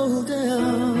that fall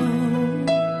down,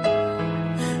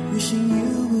 wishing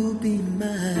you will be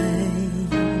mine.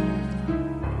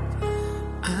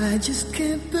 I just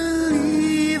can't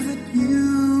believe that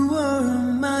you are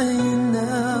mine now.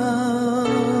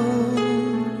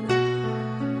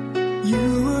 You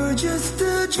were just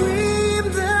a dream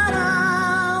that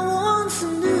I once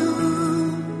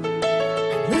knew.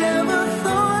 Never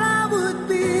thought I would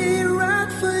be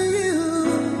right for you.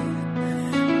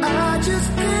 I just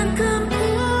can't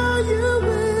compare you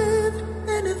with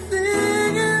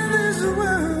anything in this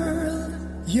world.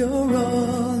 You're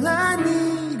all I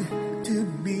need to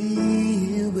be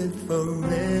with forevermore.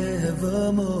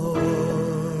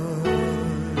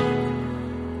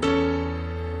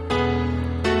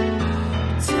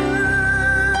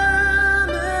 Time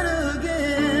and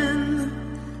again,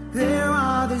 there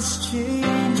are these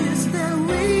changes that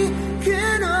we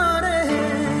cannot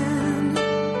end.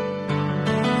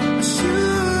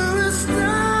 Sure as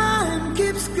time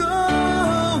keeps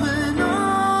going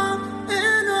on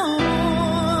and on,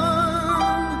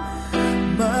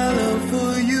 my love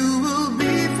for you will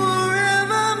be forevermore.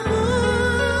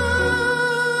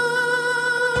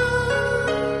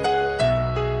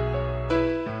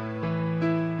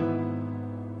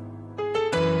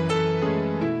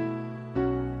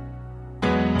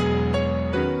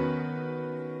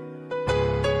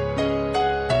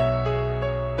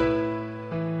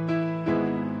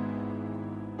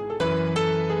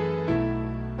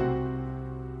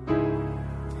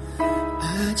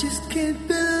 I just can't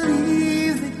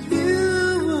believe that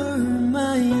you were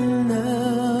mine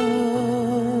now.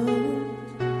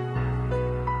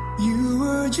 You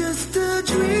were just a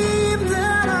dream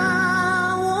that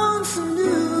I once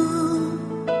knew.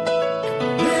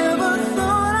 Never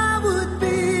thought I would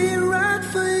be right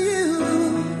for you.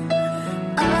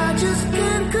 I just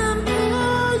can't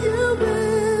compare you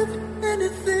with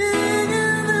anything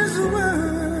in this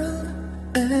world.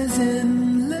 As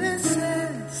endless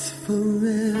as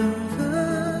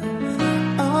forever,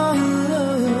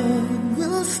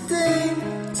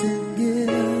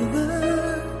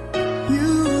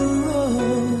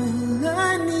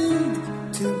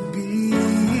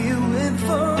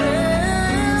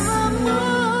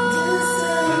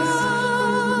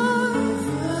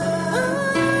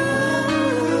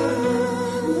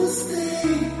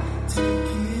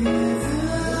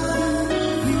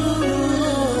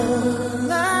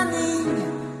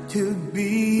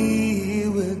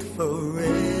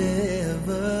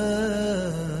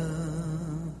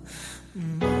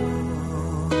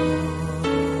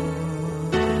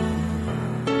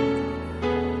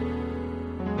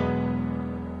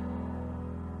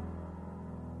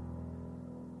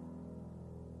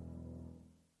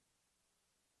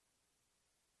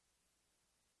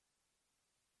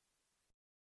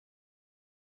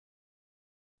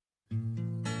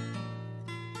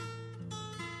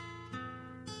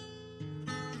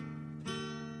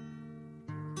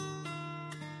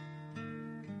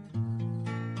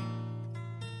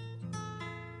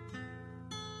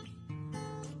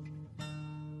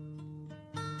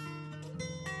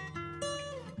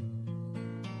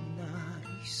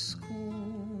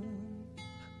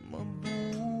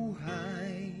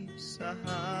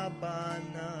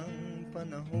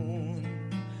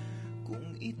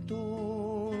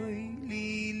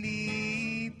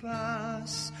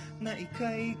 na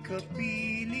ika'y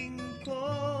kapiling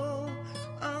ko,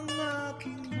 ang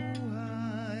aking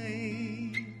buhay,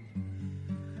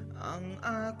 ang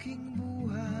aking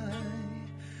buhay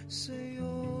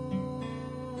sa'yo'y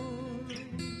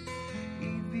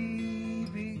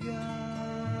ibibigay.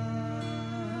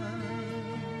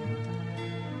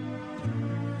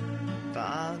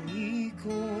 Tangi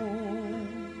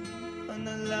kong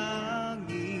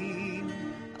panalangin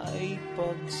ay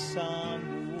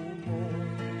pagsamo mo,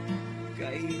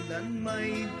 kailan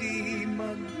may di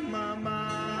magmamaliw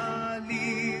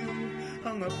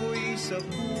ang apoy sa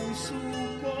puso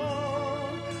ko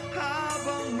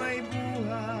habang may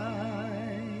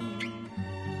buhay,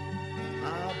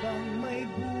 habang may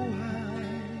buhay,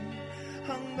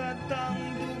 hanggat ang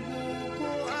dugo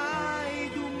ko ay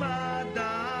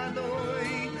dumadaloy,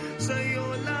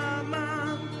 sa'yo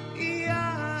lamang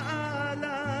iaalay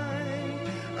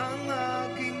ang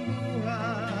aking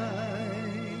buhay,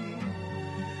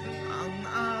 ang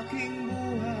aking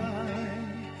buhay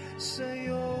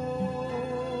sa'yo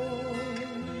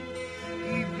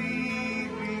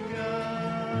ibibigay.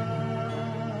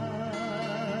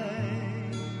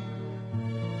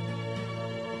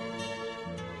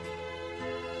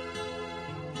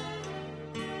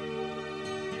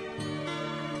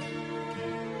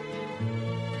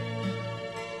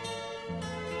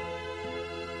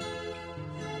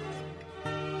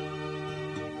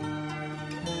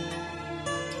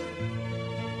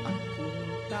 At kung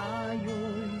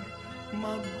tayo'y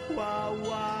magwawalay,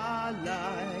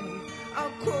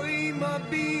 ako'y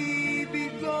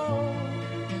mabibigo,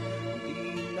 di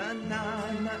na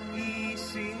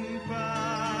nanaisin pa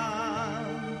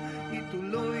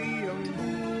ituloy ang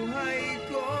buhay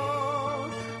ko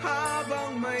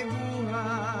habang may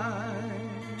buhay,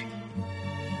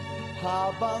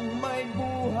 habang may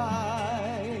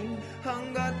buhay,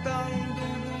 hanggat ang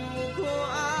dugo ko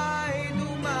ay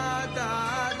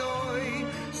dumadaloy,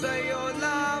 sa'yo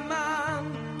lamang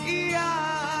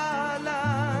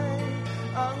iaalay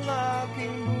ang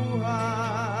aking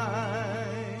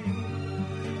buhay,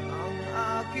 ang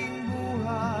aking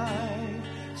buhay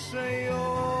sa'yo'y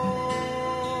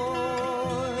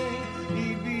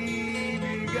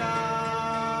ibibigay.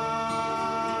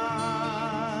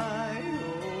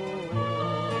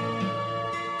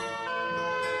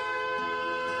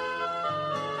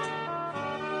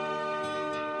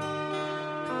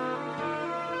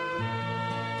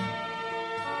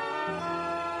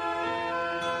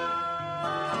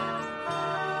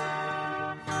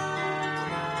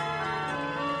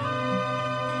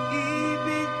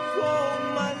 Ibig kong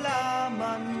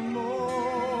malaman mo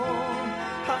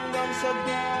hanggang sa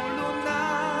dulo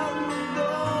ng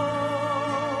mundo,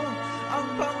 ang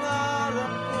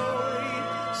pangarap ko'y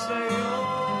sa'yo.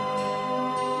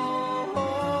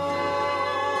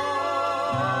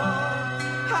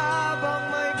 Habang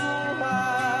may buhay,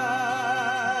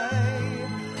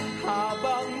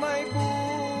 habang may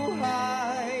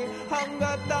buhay,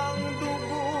 hanggat ang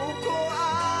dugo ko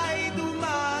ay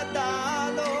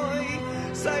dumadaloy,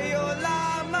 sa'yo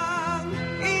lamang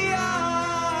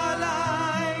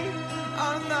iaalay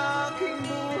ang aking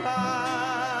buhay,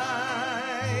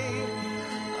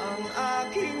 ang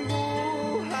aking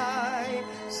buhay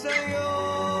sa'yo'y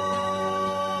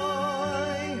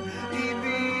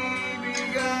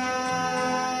ibibigay.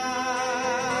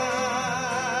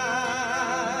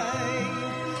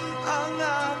 Ang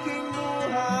aking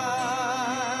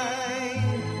buhay,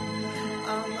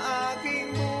 ang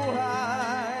aking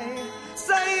buhay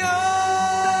sa'yo'y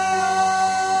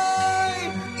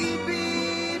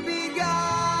ibibigay.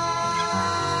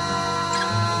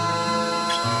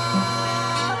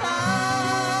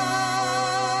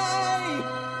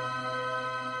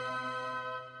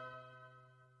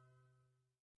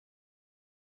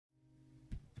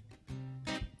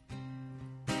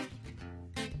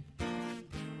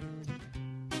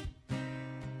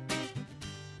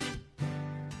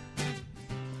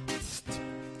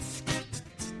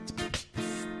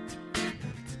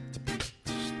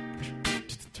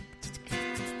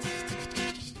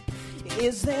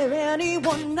 Is there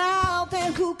anyone out there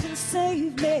who can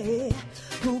save me?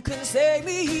 Who can save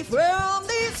me from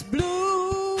these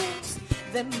blues?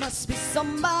 There must be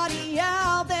somebody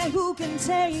out there who can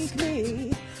take me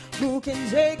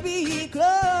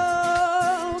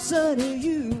closer to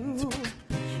you.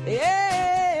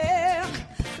 Yeah,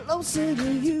 closer to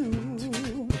you.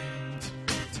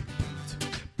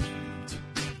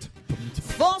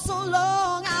 For so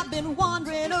long I've been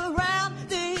wandering around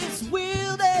this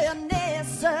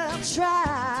wilderness of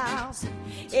trials,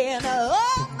 and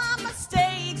all my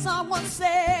mistakes are what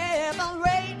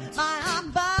separate my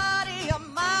body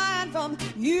and mind from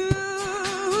you.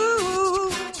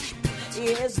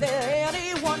 Is there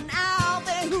anyone out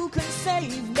there who can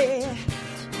save me?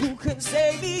 Who can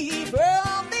save me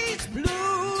from these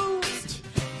blues?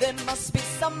 There must be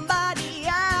somebody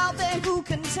out there who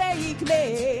can take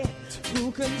me,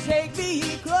 who can take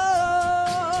me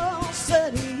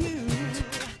closer to you.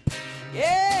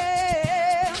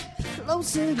 Yeah,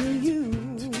 closer to you.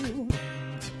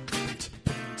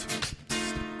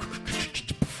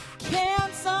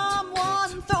 Can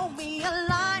someone throw me a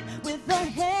line with a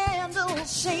handle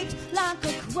shaped like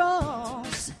a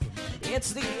cross?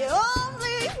 It's the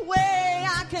only way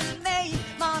I can make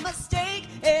my mistake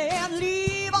and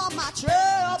leave all my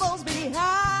troubles behind.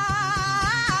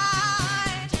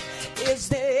 Is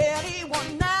there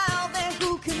anyone out there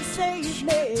who can save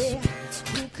me?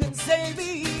 Who can save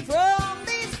me from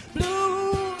these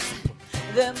blues?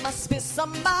 There must be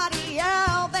somebody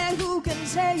out there who can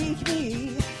take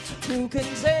me, who can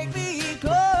take me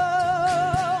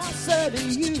closer to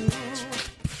you.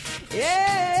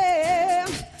 Yeah,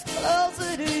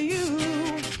 closer to you.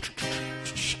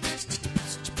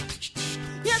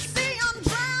 You see, I'm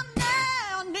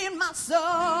drowning in my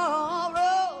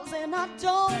sorrows, and I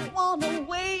don't want to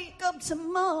wake up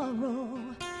tomorrow.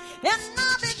 And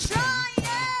I've been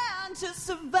trying to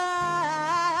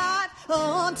survive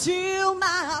until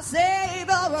my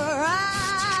Savior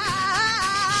arrives.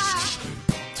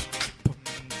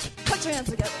 Put your hands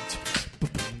together.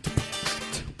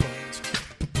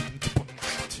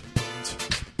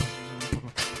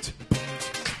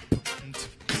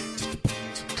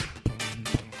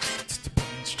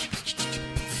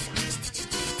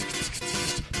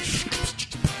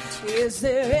 Is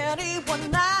there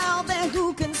anyone out there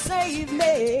who can save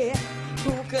me?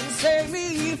 Who can save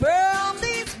me from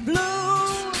these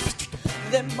blues?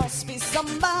 There must be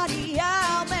somebody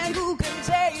out there who can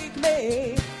take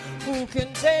me, who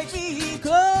can take me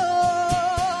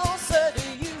closer to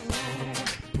you.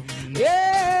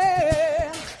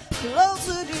 Yeah,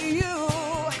 closer to you.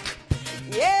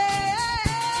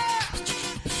 Yeah,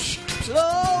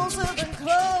 closer than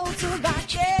closer I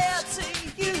get to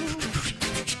you.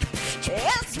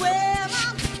 It's where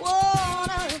I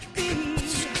wanna be.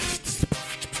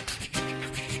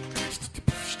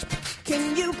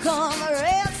 Can you come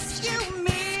rescue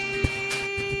me?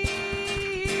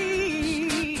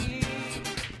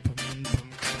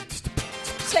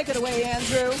 Take it away,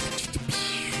 Andrew.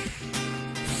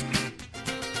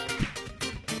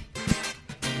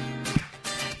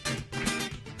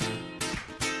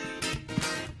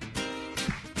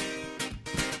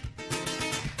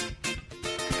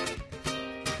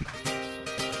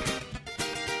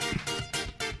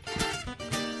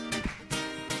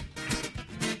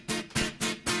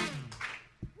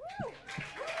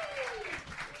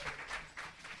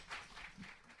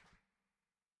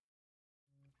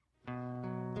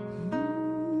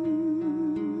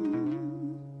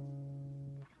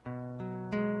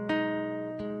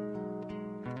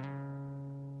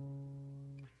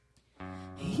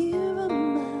 Here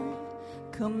am I,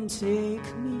 come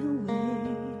take me away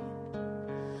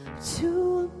to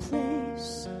a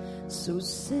place so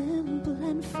simple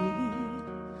and free,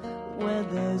 where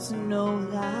there's no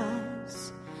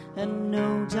lies and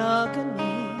no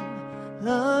darkening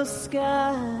the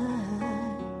skies.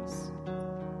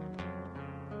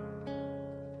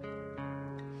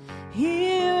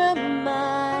 Here am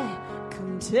I,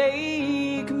 come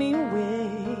take me away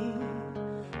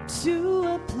to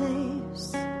a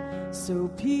place so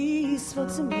peaceful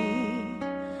to me,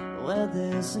 where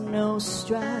there's no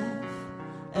strife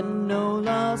and no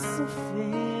loss of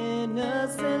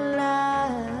innocent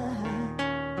life.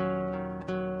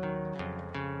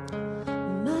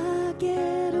 My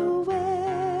getaway,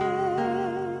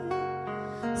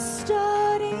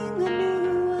 starting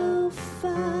anew, I'll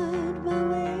find my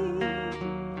way,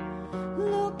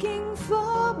 looking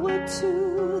forward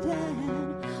to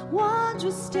that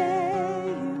wondrous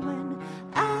day when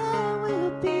I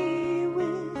will be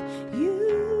with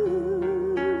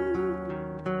you.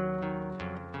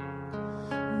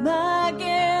 My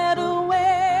getaway,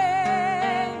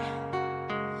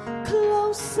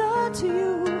 closer to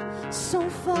you, so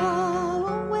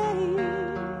far away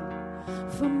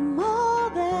from all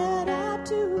that I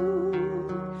do,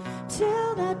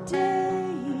 till that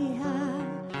day I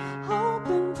hope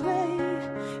and pray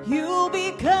you'll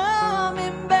be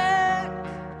coming back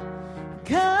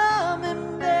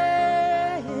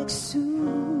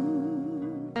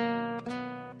soon.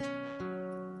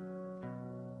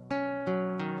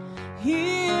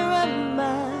 Here am I,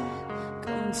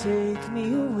 come take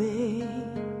me away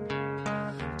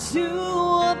to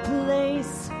a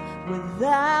place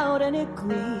without any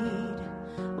greed,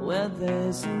 where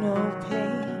there's no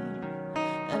pain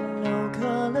and no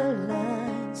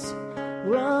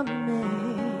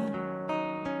running.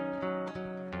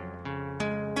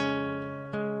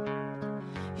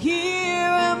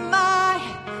 Here am I,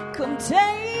 come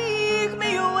take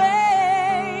me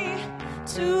away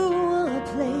to a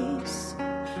place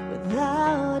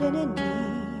without any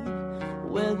need,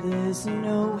 where there's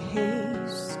no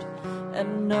haste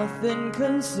and nothing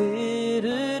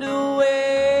considered a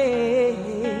waste.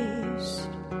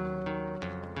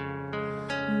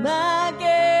 My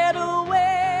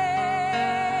getaway,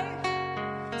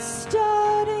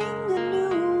 starting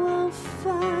anew, I'll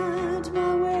find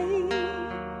my way,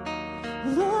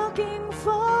 looking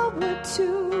forward to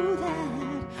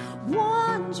that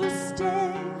wondrous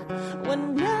day when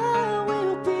I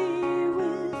will be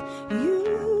with you.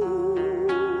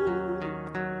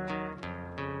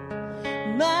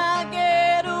 My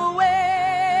getaway,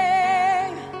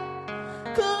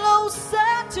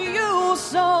 closer to you,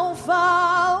 so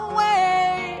far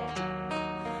away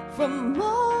from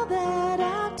all